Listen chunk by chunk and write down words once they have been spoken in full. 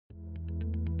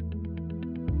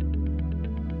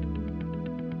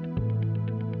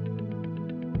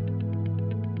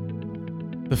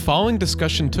The following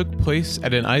discussion took place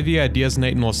at an Ivy Ideas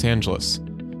Night in Los Angeles,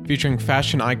 featuring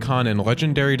fashion icon and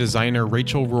legendary designer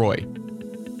Rachel Roy.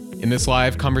 In this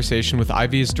live conversation with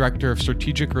Ivy's Director of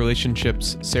Strategic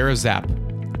Relationships, Sarah Zapp,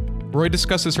 Roy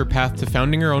discusses her path to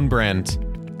founding her own brand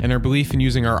and her belief in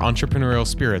using our entrepreneurial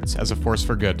spirits as a force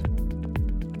for good.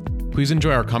 Please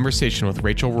enjoy our conversation with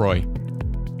Rachel Roy.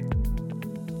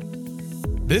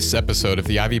 This episode of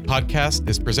the Ivy Podcast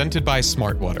is presented by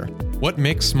smartwater. What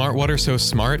makes smartwater so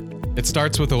smart? It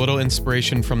starts with a little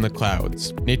inspiration from the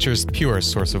clouds, nature's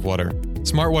purest source of water.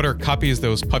 Smartwater copies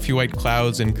those puffy white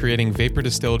clouds in creating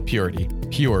vapor-distilled purity,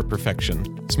 pure perfection.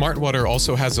 Smartwater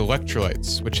also has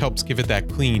electrolytes, which helps give it that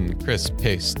clean, crisp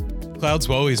taste. Clouds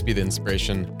will always be the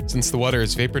inspiration, since the water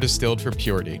is vapor-distilled for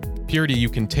purity. Purity you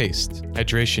can taste,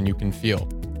 hydration you can feel.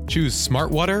 Choose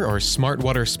Smartwater or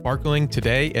Smartwater Sparkling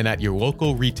today and at your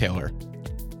local retailer.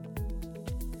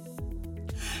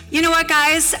 You know what,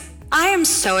 guys? I am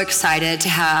so excited to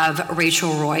have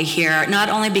Rachel Roy here, not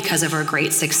only because of her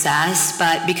great success,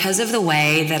 but because of the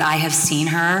way that I have seen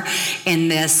her in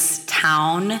this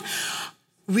town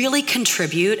really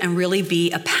contribute and really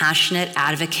be a passionate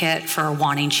advocate for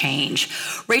wanting change.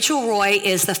 Rachel Roy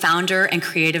is the founder and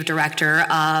creative director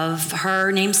of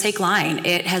her namesake line.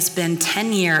 It has been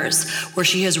 10 years where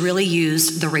she has really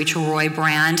used the Rachel Roy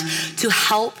brand to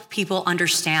help people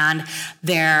understand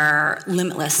their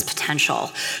limitless potential.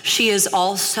 She is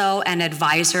also an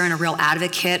advisor and a real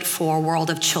advocate for World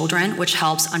of Children, which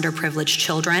helps underprivileged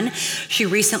children. She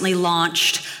recently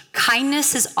launched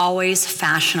Kindness is Always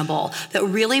Fashionable, that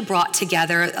really brought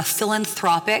together a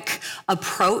philanthropic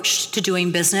approach to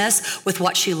doing business with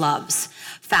what she loves,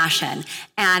 fashion.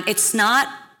 And it's not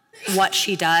what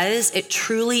she does, it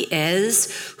truly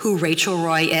is who Rachel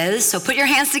Roy is. So put your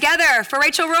hands together for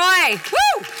Rachel Roy.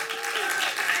 Woo!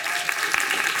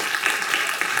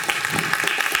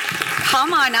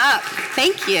 Come on up.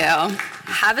 Thank you.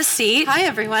 Have a seat. Hi,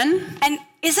 everyone. And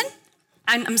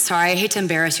I'm sorry, I hate to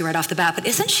embarrass you right off the bat, but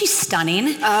isn't she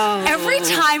stunning? Oh. Every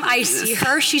time I see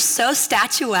her, she's so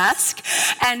statuesque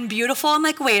and beautiful. I'm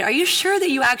like, wait, are you sure that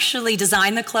you actually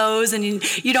design the clothes and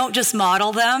you don't just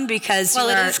model them? Because well,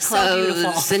 you are it is so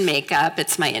beautiful. Clothes and makeup.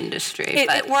 It's my industry.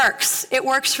 It works. It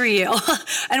works for you.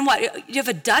 And what, you have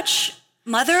a Dutch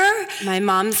mother? My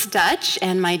mom's Dutch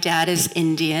and my dad is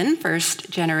Indian,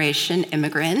 first-generation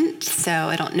immigrant. So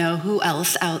I don't know who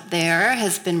else out there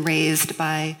has been raised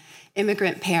by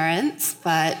immigrant parents,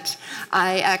 but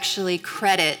I actually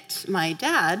credit my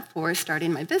dad for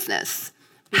starting my business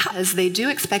because they do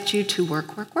expect you to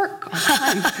work all the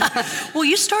time. Well,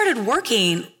 you started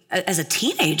working as a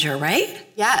teenager, right?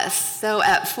 Yes. So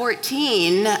at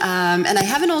 14, and I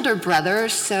have an older brother,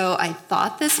 so I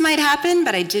thought this might happen,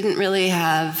 but I didn't really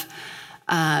have,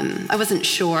 I wasn't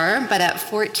sure. But at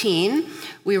 14,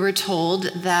 we were told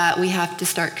that we have to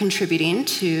start contributing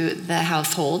to the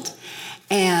household.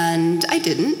 And I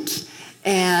didn't.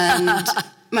 And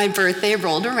my birthday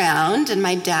rolled around and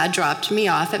my dad dropped me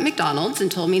off at McDonald's and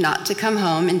told me not to come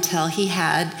home until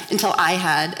I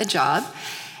had a job.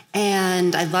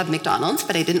 And I love McDonald's,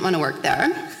 but I didn't want to work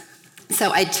there.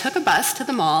 So I took a bus to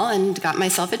the mall and got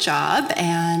myself a job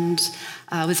and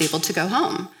was able to go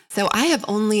home. So I have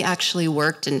only actually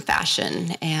worked in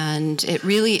fashion, and it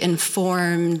really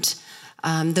informed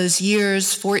those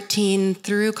years, 14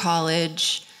 through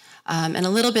college, and a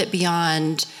little bit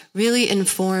beyond, really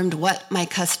informed what my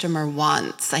customer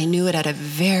wants. I knew it at a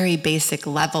very basic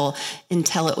level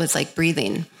until it was like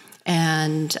breathing.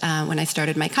 And when I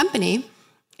started my company,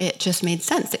 it just made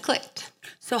sense. It clicked.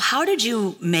 So how did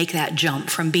you make that jump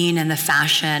from being in the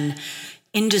fashion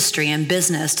industry and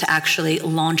business to actually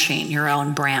launching your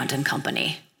own brand and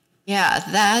company? Yeah,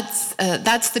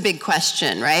 that's the big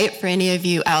question, right? For any of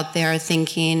you out there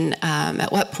thinking,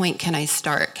 at what point can I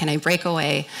start? Can I break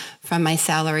away from my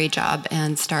salary job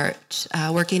and start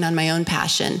working on my own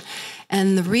passion?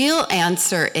 And the real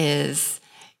answer is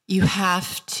you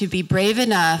have to be brave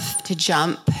enough to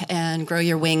jump and grow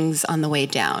your wings on the way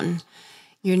down.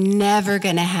 You're never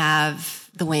going to have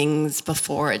the wings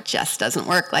before. It just doesn't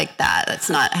work like that. That's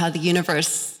not how the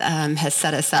universe has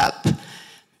set us up.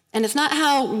 And it's not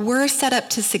how we're set up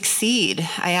to succeed.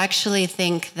 I actually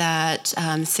think that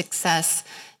success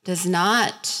does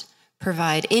not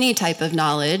provide any type of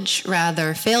knowledge,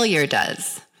 rather failure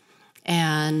does.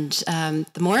 And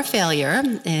the more failure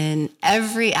in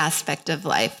every aspect of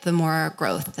life, the more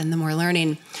growth and the more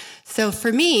learning. So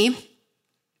for me,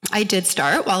 I did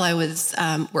start while I was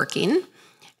working,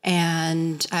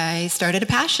 and I started a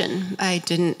passion. I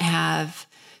didn't have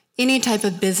any type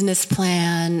of business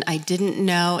plan. I didn't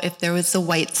know if there was a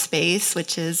white space,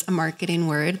 which is a marketing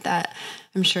word that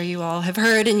I'm sure you all have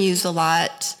heard and use a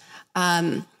lot.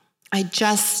 I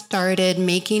just started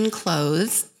making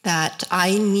clothes that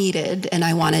I needed and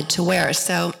I wanted to wear.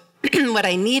 So what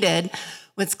I needed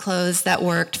was clothes that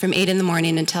worked from 8 in the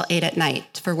morning until 8 at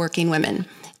night for working women.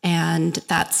 And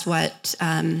that's what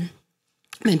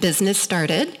my business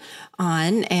started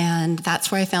on, and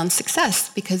that's where I found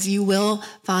success, because you will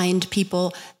find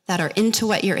people that are into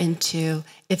what you're into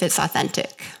if it's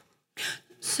authentic.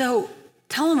 So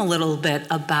tell them a little bit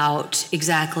about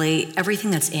exactly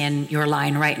everything that's in your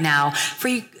line right now. For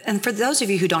you, and for those of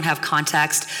you who don't have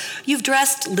context, you've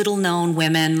dressed little-known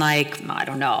women like, I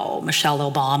don't know,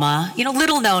 Michelle Obama,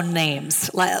 little-known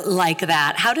names like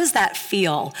that. How does that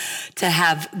feel to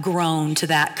have grown to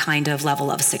that kind of level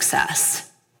of success?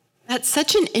 That's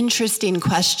such an interesting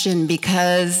question,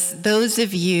 because those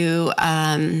of you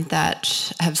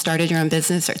that have started your own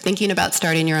business or thinking about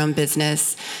starting your own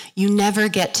business, you never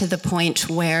get to the point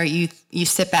where you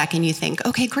sit back and you think,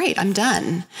 okay, great, I'm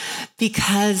done,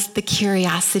 because the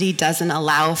curiosity doesn't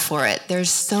allow for it. There's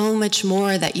so much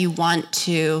more that you want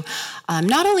to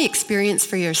not only experience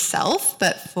for yourself,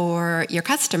 but for your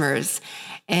customers.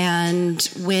 And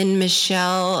when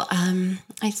Michelle,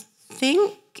 I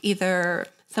think either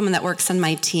someone that works on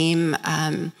my team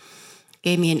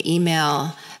gave me an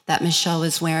email that Michelle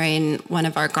was wearing one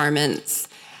of our garments.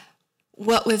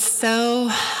 What was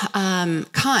so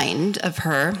kind of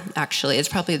her, actually, is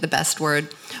probably the best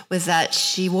word, was that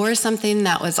she wore something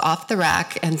that was off the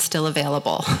rack and still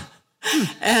available.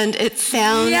 And it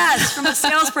sounds... Yes, from a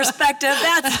sales perspective,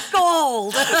 that's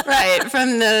gold. Right,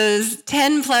 from those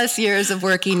 10 plus years of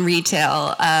working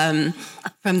retail,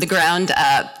 from the ground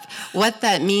up. What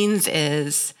that means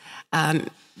is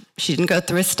she didn't go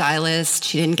through a stylist,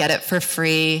 she didn't get it for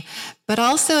free, but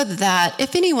also that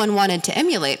if anyone wanted to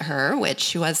emulate her, which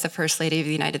she was the First Lady of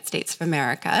the United States of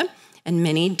America, and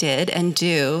many did and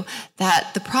do,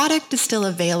 that the product is still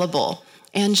available.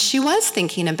 And she was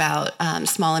thinking about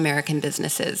small American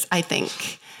businesses, I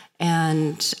think.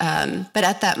 And but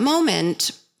at that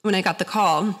moment, when I got the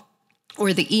call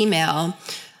or the email,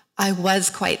 I was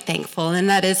quite thankful, and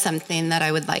that is something that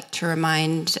I would like to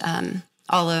remind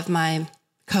all of my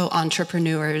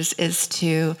co-entrepreneurs, is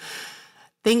to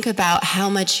think about how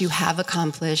much you have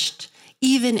accomplished,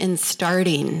 even in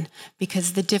starting,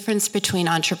 because the difference between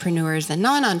entrepreneurs and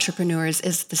non-entrepreneurs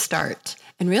is the start.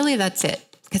 And really that's it,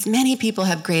 because many people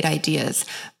have great ideas,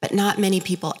 but not many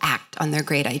people act on their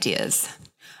great ideas.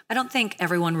 I don't think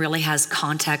everyone really has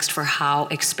context for how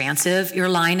expansive your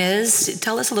line is.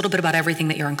 Tell us a little bit about everything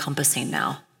that you're encompassing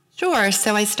now. Sure.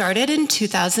 So I started in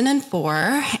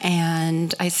 2004,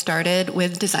 and I started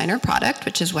with designer product,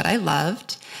 which is what I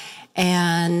loved.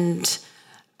 And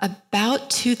about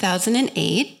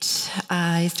 2008,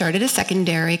 I started a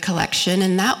secondary collection,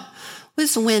 and that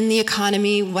was when the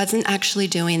economy wasn't actually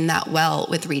doing that well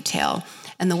with retail.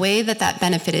 And the way that that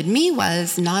benefited me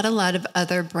was not a lot of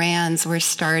other brands were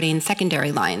starting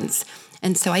secondary lines.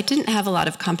 And so I didn't have a lot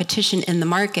of competition in the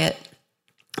market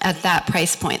at that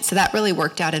price point. So that really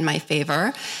worked out in my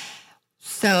favor.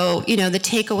 So, the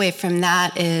takeaway from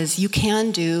that is you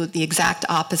can do the exact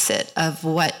opposite of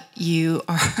what you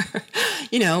are,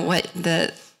 what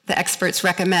the experts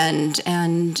recommend,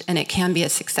 and it can be a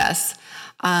success.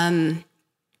 The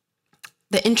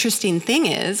interesting thing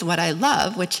is what I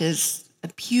love, which is a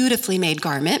beautifully made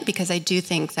garment, because I do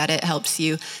think that it helps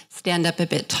you stand up a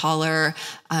bit taller,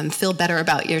 feel better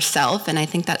about yourself. And I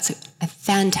think that's a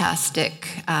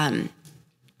fantastic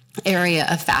area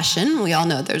of fashion. We all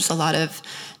know there's a lot of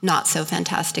not so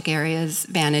fantastic areas,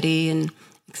 vanity and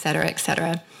et cetera, et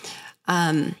cetera.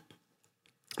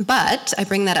 But I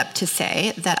bring that up to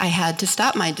say that I had to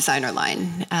stop my designer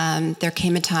line. There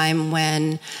came a time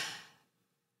when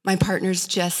my partners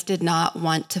just did not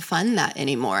want to fund that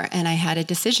anymore. And I had a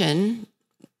decision,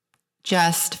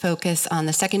 just focus on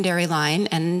the secondary line.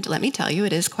 And let me tell you,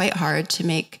 it is quite hard to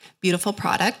make beautiful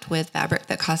product with fabric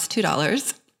that costs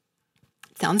 $2.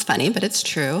 Sounds funny, but it's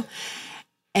true.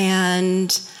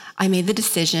 And I made the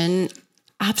decision,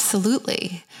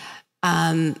 absolutely.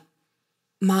 My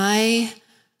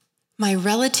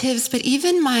relatives, but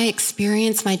even my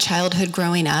experience, my childhood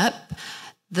growing up,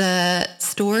 the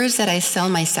stores that I sell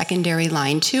my secondary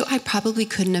line to, I probably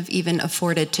couldn't have even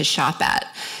afforded to shop at.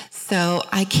 So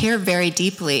I care very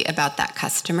deeply about that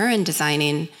customer and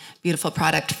designing beautiful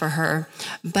product for her.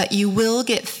 But you will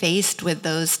get faced with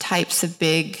those types of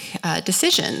big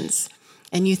decisions.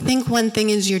 and you think one thing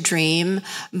is your dream,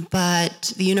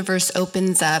 but the universe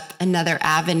opens up another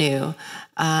avenue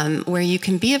where you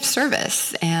can be of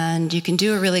service and you can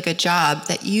do a really good job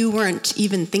that you weren't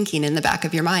even thinking in the back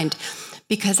of your mind.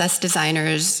 Because us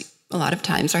designers, a lot of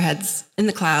times our heads in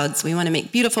the clouds, we want to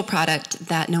make beautiful product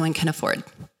that no one can afford.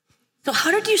 So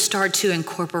how did you start to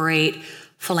incorporate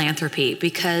philanthropy?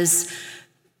 Because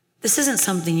this isn't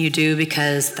something you do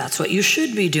because that's what you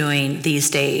should be doing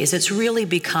these days. It's really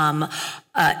become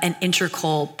an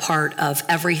integral part of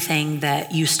everything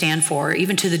that you stand for,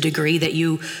 even to the degree that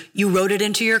you wrote it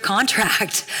into your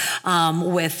contract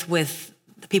with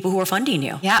the people who are funding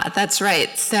you. Yeah, that's right.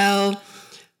 So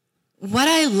what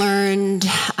I learned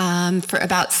for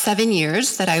about 7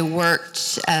 years that I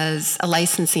worked as a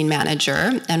licensing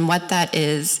manager, and what that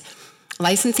is,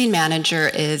 licensing manager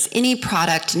is any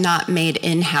product not made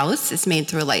in-house is made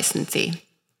through a licensee.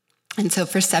 And so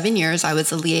for 7 years, I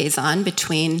was a liaison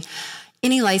between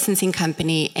any licensing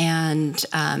company and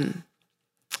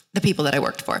the people that I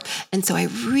worked for. And so I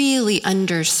really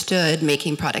understood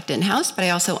making product in-house, but I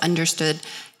also understood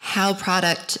how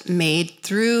product made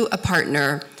through a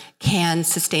partner can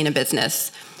sustain a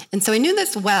business. And so I knew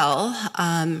this well,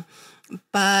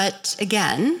 but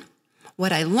again,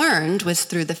 what I learned was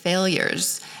through the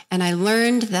failures. And I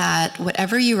learned that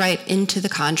whatever you write into the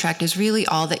contract is really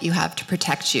all that you have to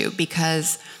protect you,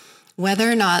 because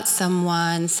whether or not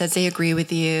someone says they agree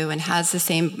with you and has the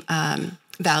same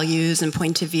values and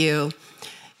point of view,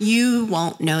 you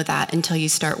won't know that until you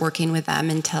start working with them,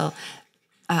 until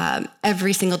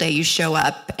every single day you show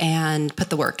up and put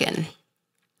the work in.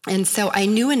 And so I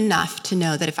knew enough to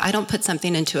know that if I don't put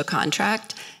something into a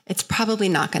contract, it's probably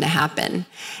not going to happen.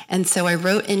 And so I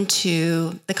wrote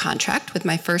into the contract with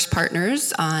my first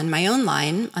partners on my own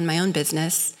line, on my own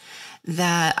business,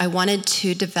 that I wanted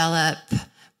to develop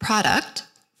product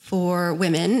for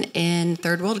women in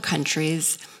third world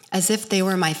countries as if they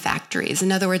were my factories.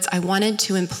 In other words, I wanted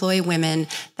to employ women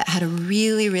that had a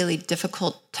really, really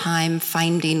difficult time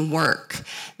finding work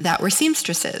that were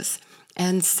seamstresses.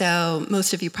 And so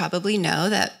most of you probably know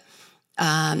that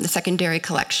the secondary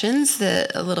collections, the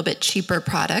a little bit cheaper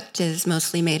product, is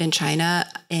mostly made in China,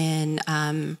 in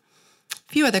a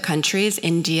few other countries,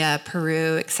 India,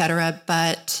 Peru, etc.,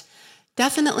 but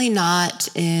definitely not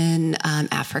in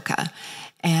Africa.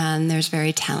 And there's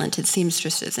very talented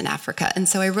seamstresses in Africa. And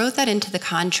so I wrote that into the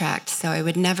contract so I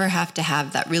would never have to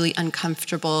have that really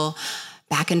uncomfortable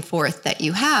back and forth that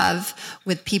you have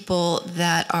with people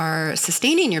that are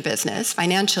sustaining your business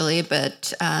financially,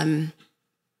 but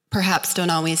perhaps don't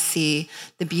always see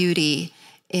the beauty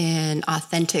in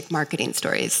authentic marketing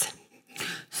stories.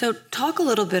 So talk a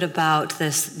little bit about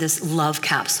this love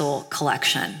capsule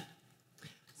collection.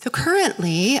 So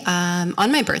currently,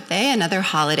 on my birthday and other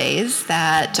holidays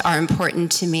that are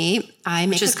important to me, I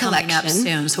make a collection. Which is coming up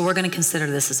soon, so we're going to consider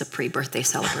this as a pre-birthday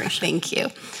celebration. Thank you.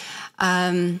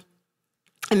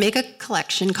 I make a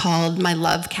collection called my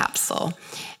love capsule.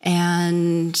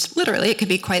 And literally, it could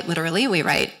be quite literally, we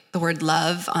write the word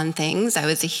love on things. I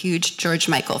was a huge George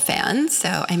Michael fan,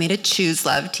 so I made a Choose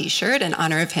Love t-shirt in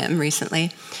honor of him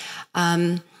recently.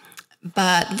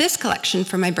 But this collection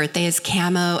for my birthday is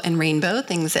camo and rainbow,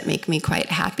 things that make me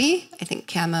quite happy. I think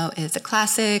camo is a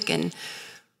classic, and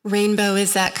rainbow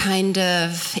is that kind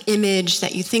of image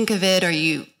that you think of it or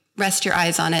you rest your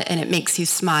eyes on it and it makes you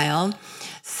smile.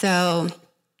 So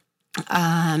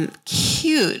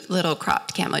cute little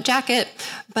cropped camo jacket,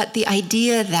 but the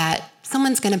idea that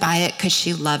someone's going to buy it because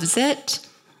she loves it,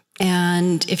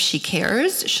 and if she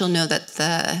cares, she'll know that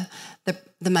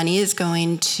the money is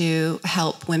going to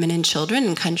help women and children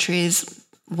in countries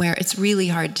where it's really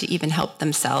hard to even help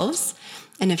themselves.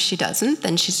 And if she doesn't,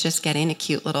 then she's just getting a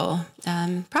cute little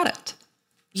product.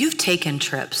 You've taken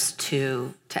trips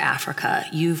to Africa.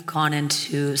 You've gone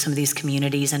into some of these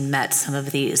communities and met some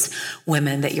of these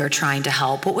women that you're trying to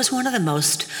help. What was one of the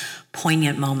most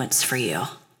poignant moments for you?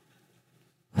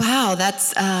 Wow,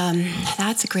 that's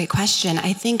a great question.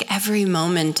 I think every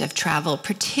moment of travel,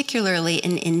 particularly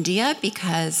in India,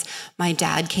 because my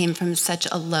dad came from such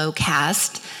a low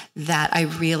caste that I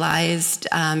realized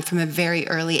from a very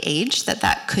early age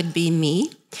that could be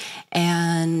me.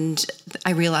 And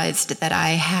I realized that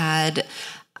I had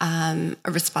a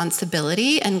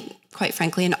responsibility and, quite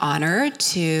frankly, an honor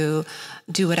to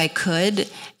do what I could.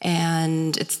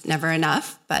 And it's never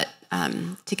enough, but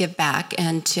to give back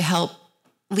and to help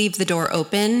leave the door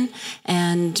open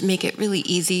and make it really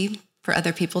easy for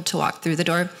other people to walk through the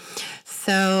door.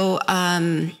 So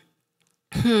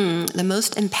the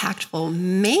most impactful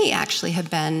may actually have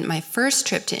been my first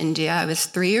trip to India. I was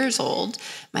 3 years old.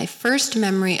 My first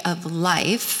memory of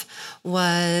life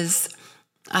was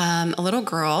a little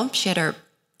girl. She had her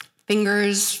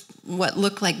fingers, what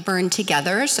looked like burned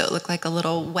together. So it looked like a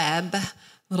little web,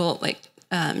 little like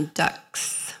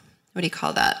ducks. What do you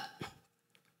call that?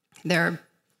 Their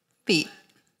feet.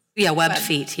 Yeah, webbed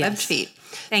feet, yes. Webbed feet.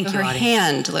 Thank you, Her audience.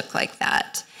 hand looked like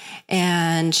that.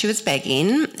 And she was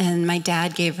begging, and my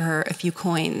dad gave her a few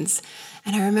coins.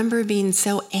 And I remember being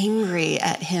so angry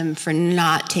at him for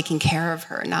not taking care of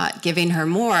her, not giving her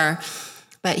more.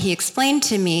 But he explained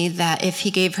to me that if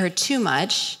he gave her too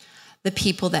much, the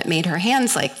people that made her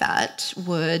hands like that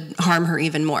would harm her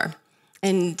even more.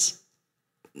 And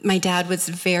my dad was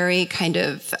very kind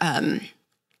of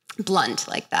blunt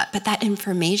like that, but that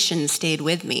information stayed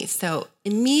with me. So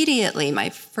immediately, my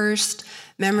first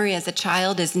memory as a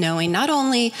child is knowing not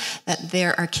only that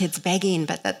there are kids begging,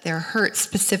 but that they're hurt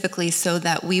specifically so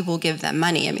that we will give them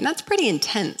money. I mean, that's pretty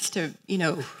intense to,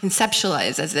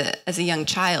 conceptualize as a young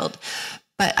child.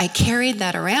 But I carried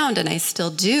that around, and I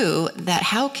still do, that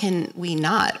how can we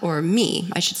not, or me,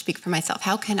 I should speak for myself,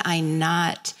 how can I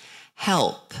not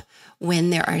help when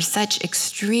there are such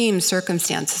extreme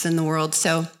circumstances in the world?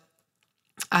 So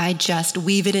I just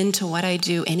weave it into what I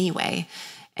do anyway.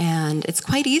 And it's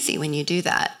quite easy when you do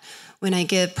that. When I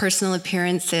give personal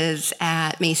appearances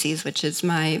at Macy's, which is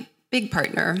my big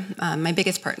partner, my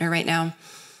biggest partner right now,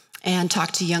 and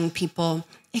talk to young people,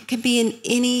 it could be in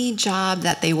any job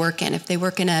that they work in. If they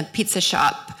work in a pizza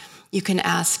shop, you can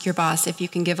ask your boss if you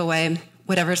can give away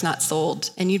whatever's not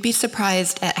sold. And you'd be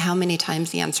surprised at how many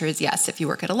times the answer is yes. If you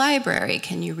work at a library,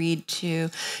 can you read to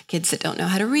kids that don't know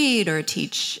how to read or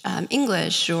teach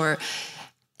English? And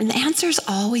the answer is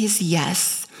always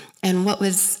yes. And what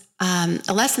was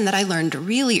a lesson that I learned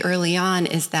really early on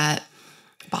is that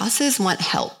bosses want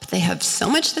help. They have so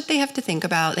much that they have to think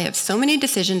about. They have so many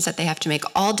decisions that they have to make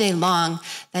all day long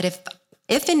that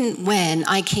if and when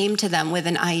I came to them with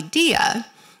an idea,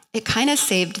 it kind of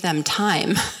saved them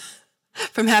time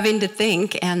from having to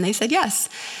think, and they said yes.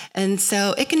 And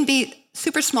so it can be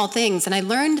super small things, and I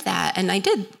learned that, and I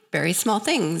did very small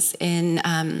things in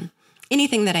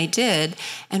anything that I did.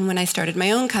 And when I started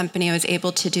my own company, I was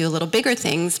able to do a little bigger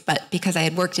things, but because I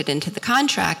had worked it into the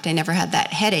contract, I never had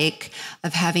that headache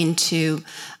of having to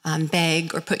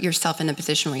beg or put yourself in a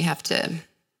position where you have to,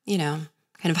 kind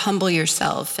of humble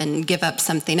yourself and give up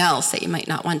something else that you might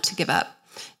not want to give up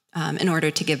in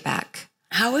order to give back.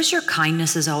 How is your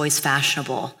kindness is always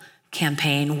fashionable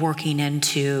campaign working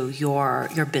into your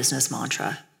business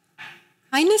mantra?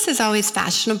 Kindness is always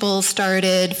fashionable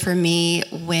started for me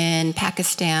when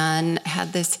Pakistan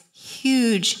had this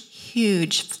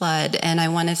huge flood. And I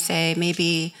want to say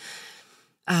maybe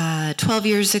 12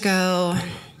 years ago,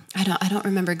 I don't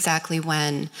remember exactly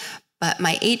when, but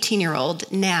my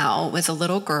 18-year-old now was a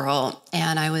little girl,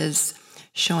 and I was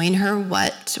showing her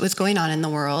what was going on in the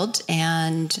world.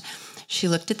 And she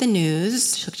looked at the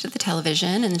news, she looked at the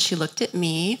television, and she looked at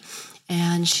me,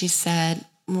 and she said,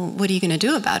 well, what are you going to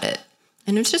do about it?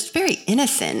 And it was just very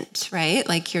innocent, right?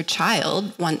 Like your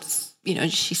child wants,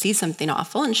 she sees something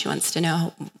awful and she wants to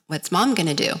know, what's mom going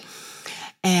to do?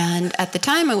 And at the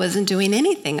time, I wasn't doing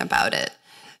anything about it.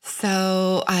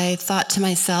 So I thought to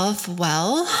myself,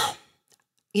 well,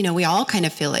 we all kind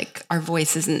of feel like our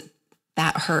voice isn't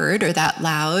that heard or that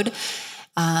loud.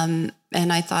 And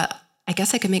I thought, I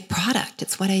guess I could make product.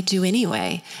 It's what I do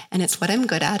anyway. And it's what I'm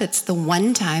good at. It's the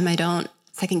one time I don't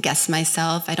second guess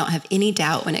myself. I don't have any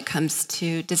doubt when it comes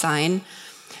to design.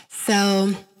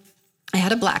 So I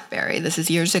had a BlackBerry. This is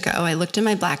years ago. I looked in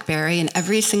my BlackBerry, and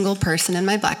every single person in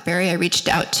my BlackBerry I reached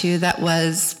out to that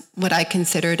was what I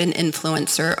considered an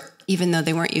influencer, even though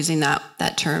they weren't using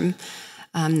that term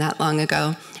that long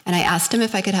ago. And I asked them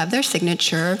if I could have their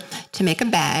signature to make a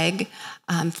bag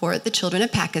for the children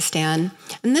of Pakistan.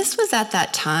 And this was at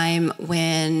that time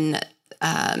when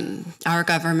our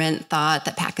government thought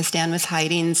that Pakistan was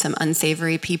hiding some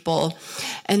unsavory people.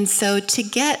 And so to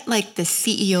get like the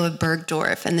CEO of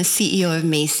Bergdorf and the CEO of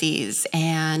Macy's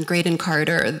and Graydon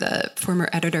Carter, the former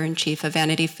editor-in-chief of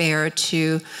Vanity Fair,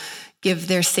 to give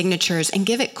their signatures and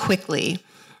give it quickly,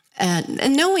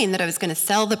 and knowing that I was going to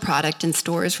sell the product in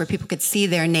stores where people could see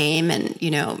their name and,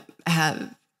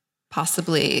 have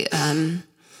possibly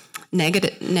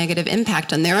negative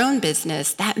impact on their own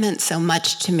business, that meant so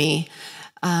much to me.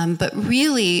 But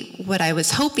really, what I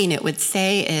was hoping it would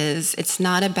say is it's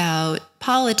not about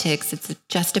politics, it's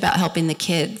just about helping the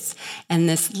kids. And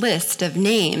this list of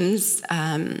names,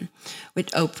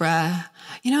 with Oprah,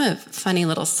 a funny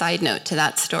little side note to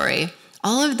that story,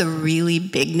 all of the really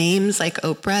big names like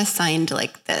Oprah signed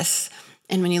like this.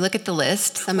 And when you look at the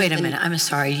list, Wait a minute, I'm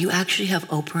sorry, you actually have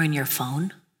Oprah in your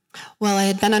phone? Well, I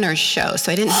had been on her show,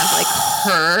 so I didn't have like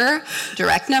her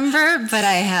direct number, but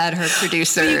I had her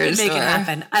producers. You could make it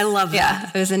happen. I love that.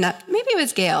 Yeah, it was enough. Maybe it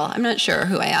was Gail. I'm not sure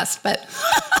who I asked, but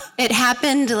it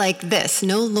happened like this.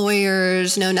 No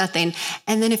lawyers, no nothing.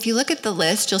 And then if you look at the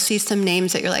list, you'll see some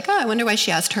names that you're like, oh, I wonder why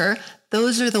she asked her.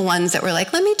 Those are the ones that were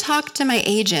like, let me talk to my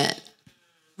agent.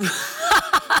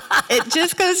 It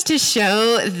just goes to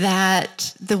show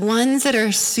that the ones that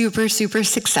are super, super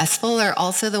successful are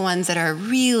also the ones that are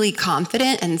really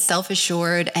confident and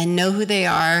self-assured and know who they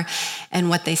are and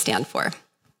what they stand for.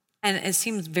 And it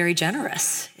seems very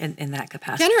generous in that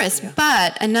capacity. Generous.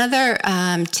 But another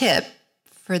tip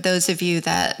for those of you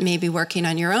that may be working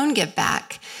on your own give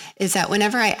back is that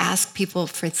whenever I ask people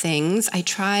for things, I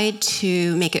try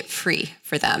to make it free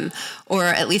for them, or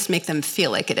at least make them feel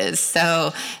like it is.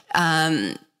 So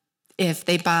if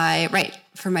they buy, right,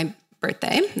 for my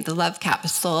birthday, the Love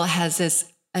Capsule has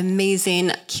this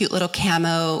amazing, cute little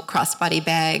camo crossbody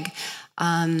bag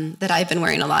that I've been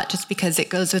wearing a lot just because it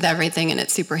goes with everything and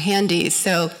it's super handy.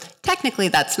 So technically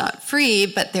that's not free,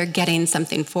 but they're getting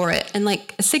something for it. And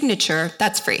like a signature,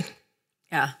 that's free.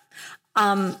 Yeah.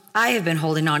 I have been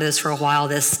holding on to this for a while,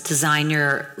 this Design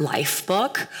Your Life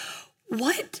book.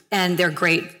 And they're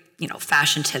great,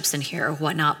 fashion tips in here,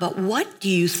 whatnot, but what do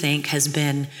you think has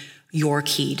been your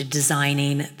key to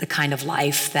designing the kind of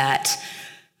life that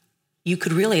you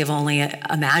could really have only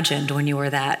imagined when you were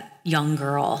that young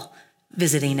girl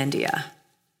visiting India?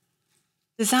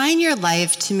 Design your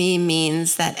life to me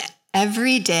means that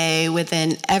every day,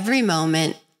 within every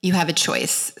moment, you have a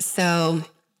choice. So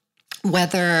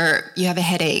whether you have a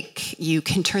headache, you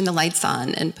can turn the lights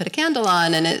on and put a candle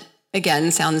on, and it,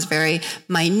 again, sounds very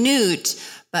minute,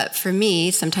 but for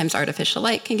me, sometimes artificial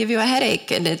light can give you a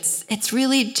headache, and it's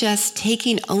really just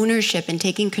taking ownership and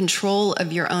taking control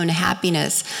of your own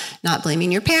happiness, not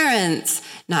blaming your parents,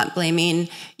 not blaming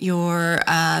your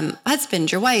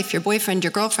husband, your wife, your boyfriend,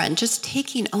 your girlfriend, just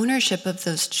taking ownership of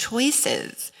those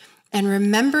choices and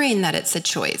remembering that it's a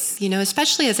choice.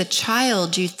 Especially as a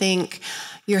child, you think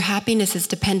your happiness is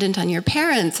dependent on your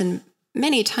parents, and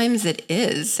many times it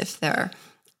is. If they're,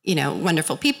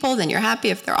 wonderful people, then you're happy.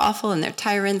 If they're awful and they're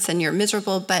tyrants and you're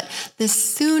miserable. But the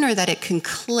sooner that it can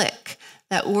click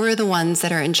that we're the ones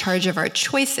that are in charge of our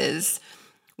choices,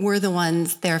 we're the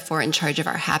ones, therefore, in charge of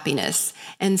our happiness.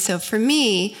 And so for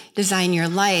me, Design Your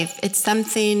Life, it's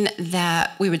something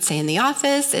that we would say in the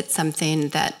office. It's something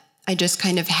that I just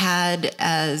kind of had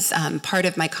as part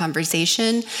of my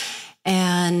conversation.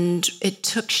 And it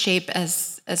took shape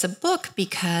as a book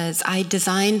because I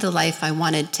designed the life I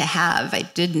wanted to have. I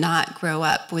did not grow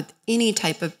up with any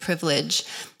type of privilege,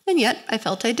 and yet I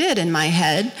felt I did in my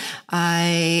head.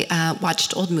 I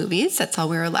watched old movies. That's all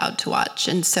we were allowed to watch.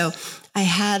 And so I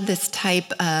had this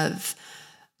type of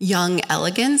young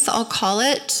elegance, I'll call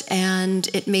it, and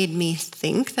it made me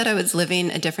think that I was living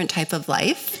a different type of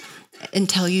life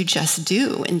until you just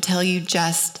do, until you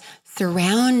just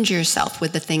surround yourself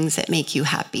with the things that make you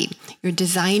happy. You're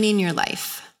designing your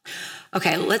life.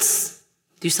 Okay, let's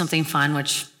do something fun,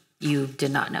 which you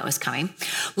did not know is coming.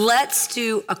 Let's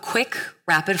do a quick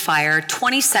rapid fire,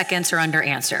 20 seconds or under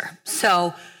answer.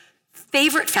 So,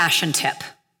 favorite fashion tip?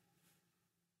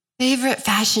 Favorite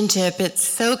fashion tip, it's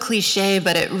so cliche,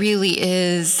 but it really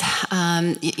is.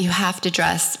 You have to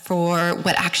dress for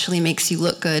what actually makes you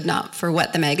look good, not for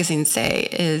what the magazines say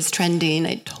is trending.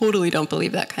 I totally don't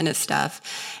believe that kind of stuff.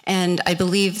 And I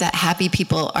believe that happy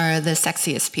people are the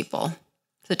sexiest people.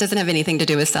 So it doesn't have anything to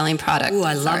do with selling product. Ooh,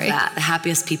 I love that. The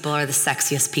happiest people are the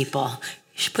sexiest people.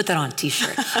 You should put that on a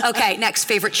t-shirt. Okay, next,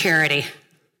 favorite charity?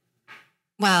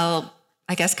 Well,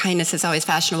 I guess kindness is always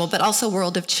fashionable, but also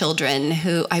World of Children,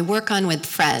 who I work on with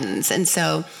friends. And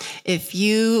so if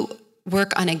you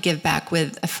work on a give back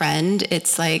with a friend,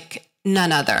 it's like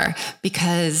none other,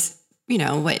 because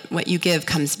what you give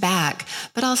comes back,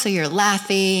 but also you're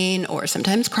laughing or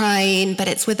sometimes crying, but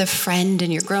it's with a friend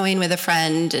and you're growing with a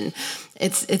friend, and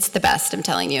it's the best, I'm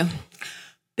telling you.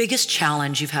 Biggest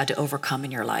challenge you've had to overcome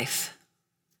in your life?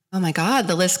 Oh my God,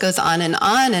 the list goes on.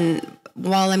 And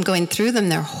while I'm going through them,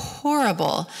 they're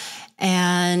horrible.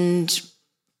 And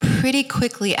pretty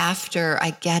quickly after,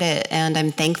 I get it, and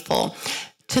I'm thankful,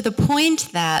 to the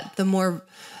point that the more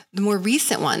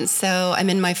recent ones, so I'm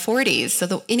in my 40s,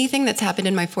 so anything that's happened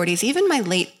in my 40s, even my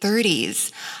late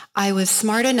 30s, I was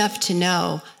smart enough to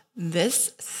know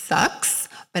this sucks,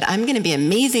 but I'm going to be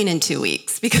amazing in 2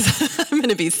 weeks because I'm going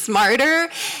to be smarter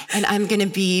and I'm going to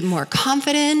be more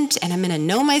confident and I'm going to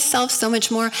know myself so much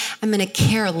more. I'm going to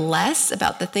care less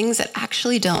about the things that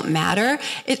actually don't matter.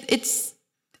 It's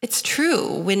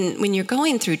true. When you're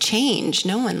going through change,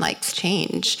 no one likes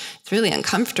change. It's really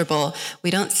uncomfortable.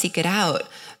 We don't seek it out.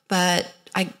 but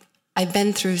I've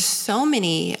been through so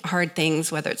many hard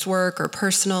things, whether it's work or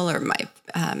personal or my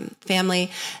family,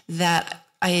 that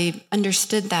I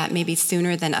understood that maybe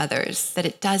sooner than others, that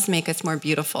it does make us more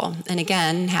beautiful. And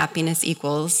again, happiness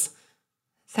equals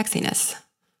sexiness.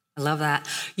 I love that.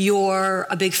 You're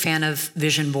a big fan of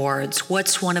vision boards.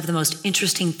 What's one of the most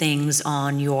interesting things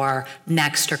on your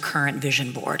next or current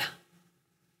vision board?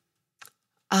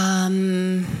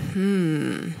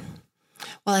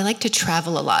 Well, I like to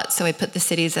travel a lot. So I put the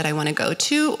cities that I want to go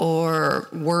to, or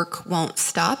work won't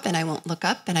stop and I won't look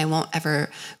up and I won't ever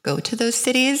go to those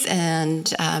cities. And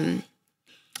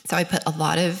so I put a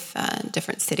lot of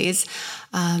different cities.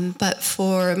 But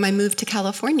for my move to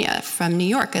California from New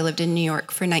York, I lived in New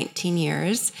York for 19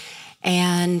 years.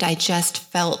 And I just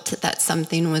felt that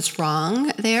something was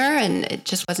wrong there, and it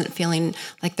just wasn't feeling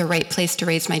like the right place to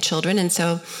raise my children. And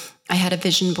so I had a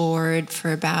vision board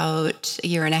for about a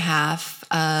year and a half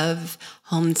of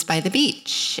homes by the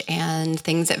beach and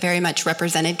things that very much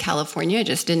represented California. I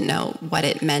just didn't know what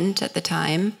it meant at the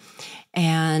time.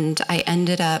 And I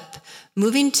ended up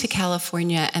moving to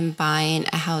California and buying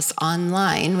a house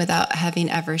online without having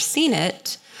ever seen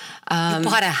it. You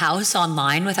bought a house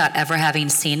online without ever having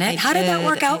seen it? How did that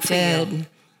work out for you?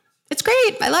 It's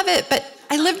great. I love it. But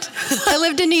I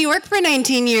lived in New York for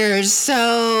 19 years.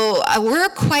 So we're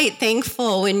quite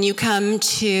thankful when you come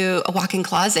to a walk-in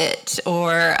closet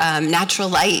or natural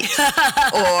light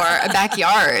or a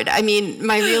backyard. I mean,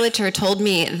 my realtor told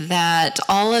me that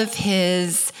all of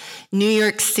his New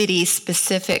York City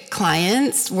specific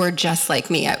clients were just like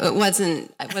me. It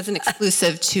wasn't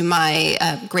exclusive to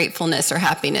my gratefulness or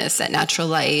happiness at natural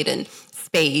light and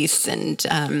space.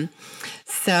 And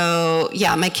so,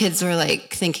 yeah, my kids were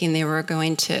like thinking they were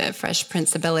going to Fresh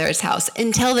Prince of Bel-Air's house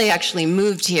until they actually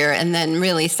moved here and then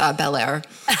really saw Bel-Air.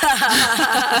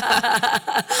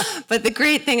 But the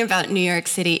great thing about New York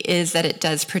City is that it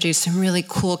does produce some really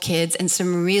cool kids and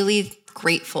some really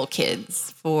grateful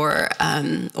kids for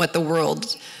what the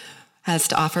world has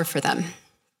to offer for them.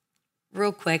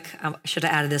 Real quick, I should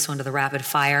have added this one to the rapid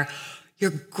fire.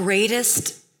 Your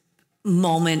greatest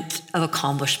moment of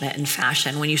accomplishment in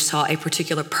fashion, when you saw a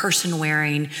particular person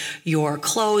wearing your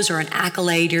clothes or an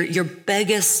accolade, your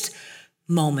biggest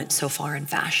moment so far in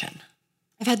fashion?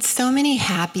 I've had so many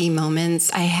happy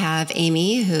moments. I have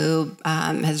Amy, who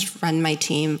has run my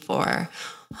team for,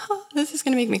 this is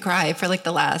going to make me cry, for like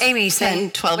the last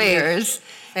 12 years.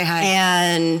 Say hi.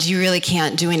 And you really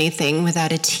can't do anything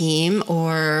without a team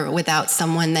or without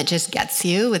someone that just gets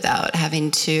you, without having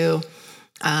to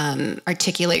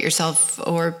articulate yourself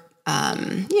or,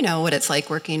 what it's like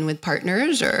working with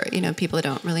partners or, people that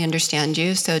don't really understand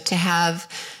you. So to have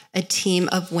a team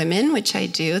of women, which I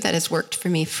do, that has worked for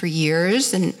me for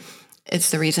years. And it's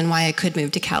the reason why I could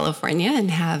move to California and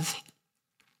have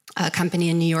a company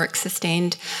in New York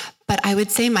sustained. But I would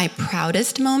say my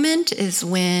proudest moment is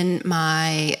when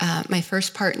my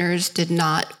first partners did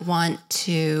not want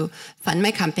to fund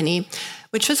my company,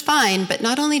 which was fine. But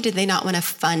not only did they not want to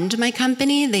fund my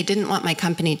company, they didn't want my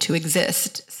company to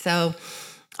exist. So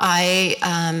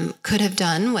I could have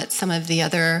done what some of the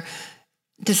other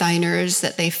designers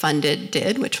that they funded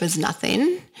did, which was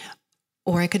nothing,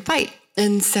 or I could fight.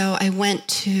 And so I went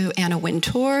to Anna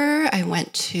Wintour. I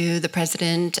went to the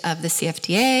president of the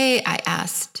CFDA. I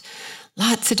asked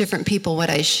lots of different people what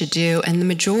I should do. And the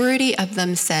majority of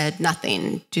them said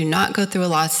nothing. Do not go through a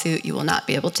lawsuit. You will not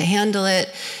be able to handle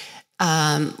it.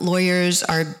 Lawyers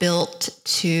are built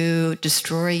to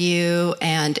destroy you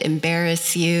and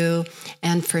embarrass you.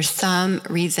 And for some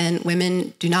reason,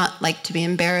 women do not like to be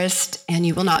embarrassed, and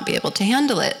you will not be able to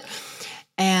handle it.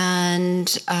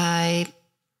 And I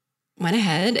went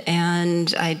ahead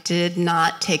and I did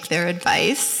not take their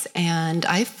advice, and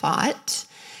I fought,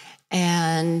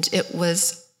 and it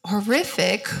was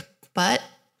horrific, but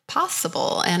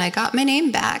possible. And I got my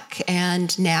name back.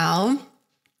 And now,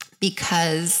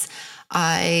 because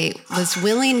I was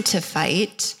willing to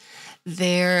fight,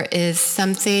 there is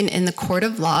something in the court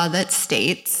of law that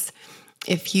states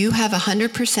if you have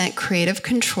 100% creative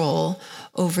control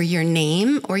over your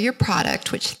name or your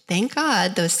product, which thank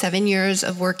God those 7 years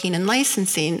of working in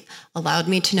licensing allowed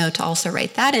me to know to also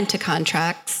write that into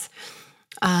contracts,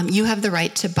 you have the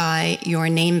right to buy your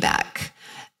name back.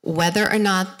 Whether or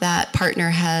not that partner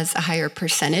has a higher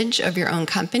percentage of your own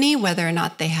company, whether or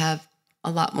not they have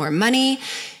a lot more money,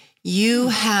 you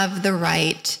have the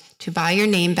right to buy your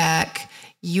name back.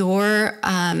 Your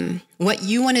what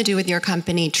you want to do with your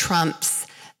company trumps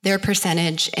their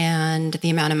percentage and the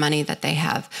amount of money that they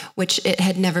have, which it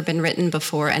had never been written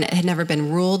before and it had never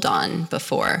been ruled on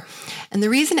before. And the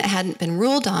reason it hadn't been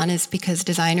ruled on is because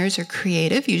designers are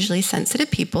creative, usually sensitive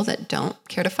people that don't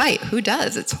care to fight. Who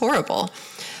does? It's horrible.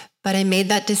 But I made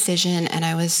that decision, and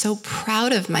I was so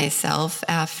proud of myself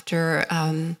after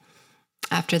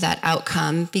that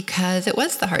outcome, because it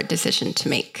was the hard decision to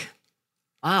make.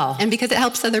 Wow. And because it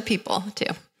helps other people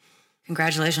too.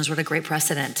 Congratulations. What a great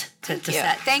precedent to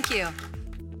set. Thank you.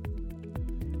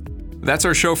 That's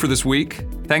our show for this week.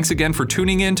 Thanks again for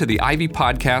tuning in to the Ivy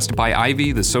Podcast by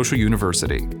Ivy, the Social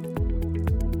University.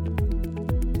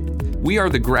 We are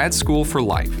the Grad School for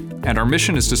Life, and our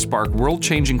mission is to spark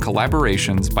world-changing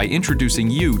collaborations by introducing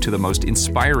you to the most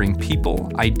inspiring people,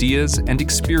 ideas, and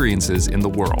experiences in the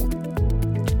world.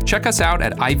 Check us out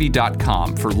at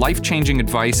ivy.com for life-changing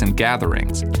advice and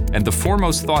gatherings, and the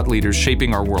foremost thought leaders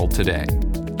shaping our world today.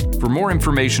 For more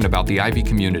information about the Ivy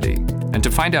community, and to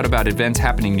find out about events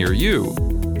happening near you,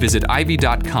 visit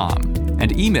ivy.com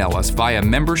and email us via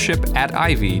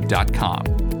membership@ivy.com.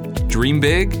 Dream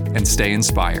big and stay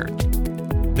inspired.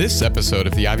 This episode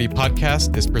of the Ivy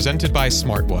Podcast is presented by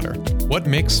smartwater. What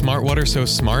makes smartwater so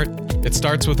smart? It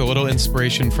starts with a little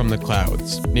inspiration from the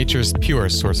clouds, nature's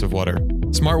purest source of water.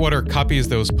 Smartwater copies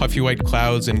those puffy white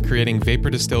clouds in creating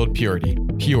vapor-distilled purity,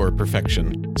 pure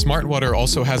perfection. Smartwater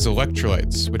also has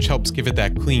electrolytes, which helps give it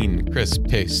that clean, crisp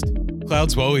taste.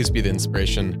 Clouds will always be the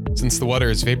inspiration, since the water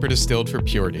is vapor-distilled for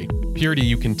purity. Purity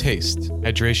you can taste,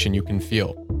 hydration you can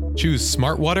feel. Choose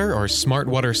Smartwater or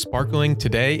Smartwater Sparkling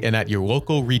today and at your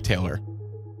local retailer.